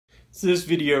So this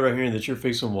video right here that you're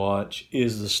fixing to watch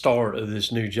is the start of this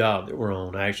new job that we're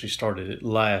on. I actually started it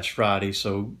last Friday,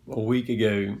 so a week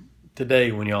ago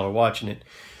today when y'all are watching it.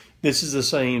 This is the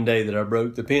same day that I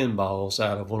broke the pin balls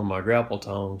out of one of my grapple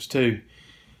tongs too.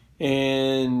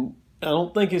 And I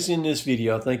don't think it's in this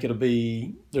video. I think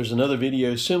there's another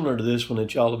video similar to this one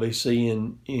that y'all will be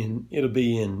seeing, it'll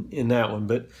be in that one.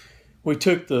 But we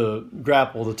took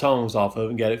the tongs off of it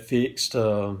and got it fixed.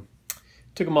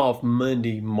 Took them off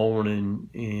Monday morning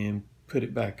and put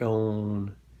it back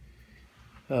on.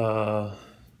 Monday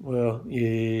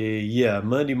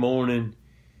morning,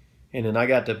 and then I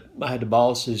had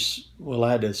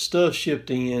the stuff shipped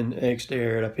in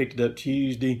extra. I picked it up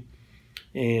Tuesday,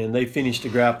 and they finished the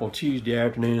grapple Tuesday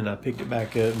afternoon, and I picked it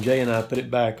back up. And Jay and I put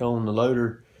it back on the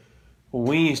loader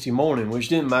Wednesday morning, which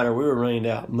didn't matter. We were rained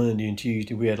out Monday and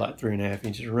Tuesday. We had like 3.5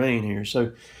 inches of rain here,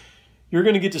 so you're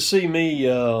going to get to see me.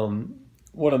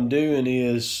 What I'm doing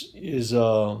is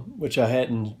which I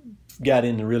hadn't got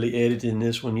into really editing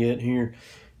this one yet here,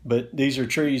 but these are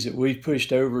trees that we've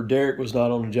pushed over. Derek was not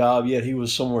on the job yet. He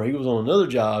was somewhere. He was on another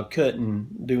job cutting,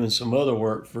 doing some other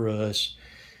work for us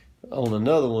on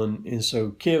another one. And so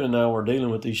Kevin and I were dealing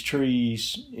with these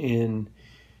trees, and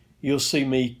you'll see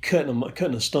me cutting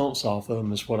the stumps off of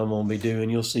them is what I'm going to be doing.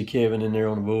 You'll see Kevin in there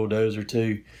on the bulldozer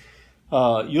too.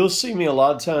 You'll see me a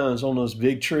lot of times on those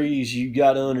big trees. You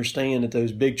got to understand that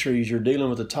those big trees, you're dealing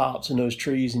with the tops in those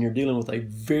trees, and you're dealing with a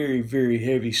very, very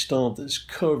heavy stump that's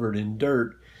covered in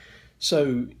dirt.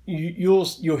 So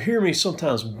you'll hear me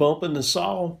sometimes bumping the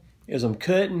saw as I'm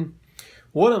cutting.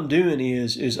 What I'm doing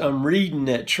is I'm reading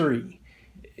that tree.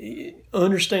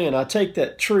 Understand, I take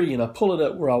that tree and I pull it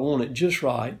up where I want it just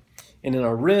right, and then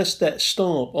I rest that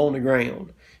stump on the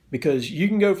ground. Because you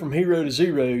can go from hero to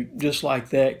zero just like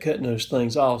that, cutting those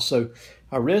things off. So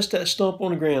I rest that stump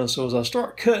on the ground. So as I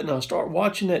start cutting, I start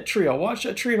watching that tree. I watch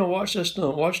that tree and I watch that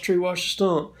stump. Watch the tree, watch the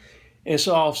stump. And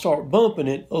so I'll start bumping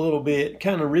it a little bit,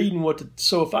 kind of reading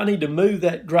so if I need to move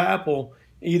that grapple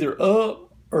either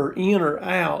up or in or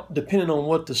out, depending on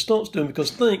what the stump's doing.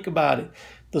 Because think about it,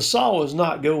 the saw is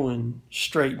not going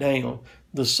straight down.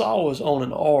 The saw is on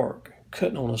an arc,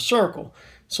 cutting on a circle.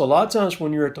 So a lot of times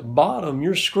when you're at the bottom,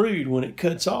 you're screwed. When it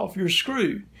cuts off, you're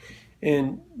screwed.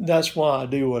 And that's why I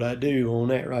do what I do on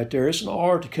that right there. It's an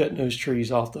art to cutting those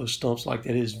trees off those stumps like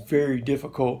that. It is very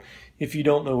difficult if you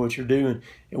don't know what you're doing.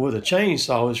 And with a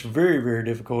chainsaw, it's very, very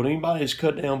difficult. Anybody that's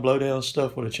cut down, blow down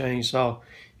stuff with a chainsaw,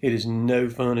 it is no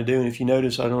fun to do. And if you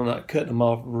notice, I'm not cutting them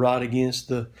off right against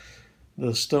the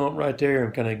stump right there.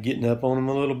 I'm kind of getting up on them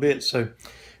a little bit. So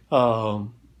I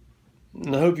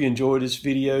hope you enjoyed this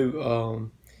video.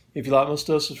 If you like my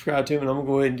stuff, subscribe to me, and I'm going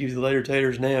to go ahead and give you the later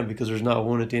taters now because there's not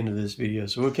one at the end of this video.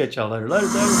 So we'll catch y'all later. Later,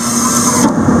 taters.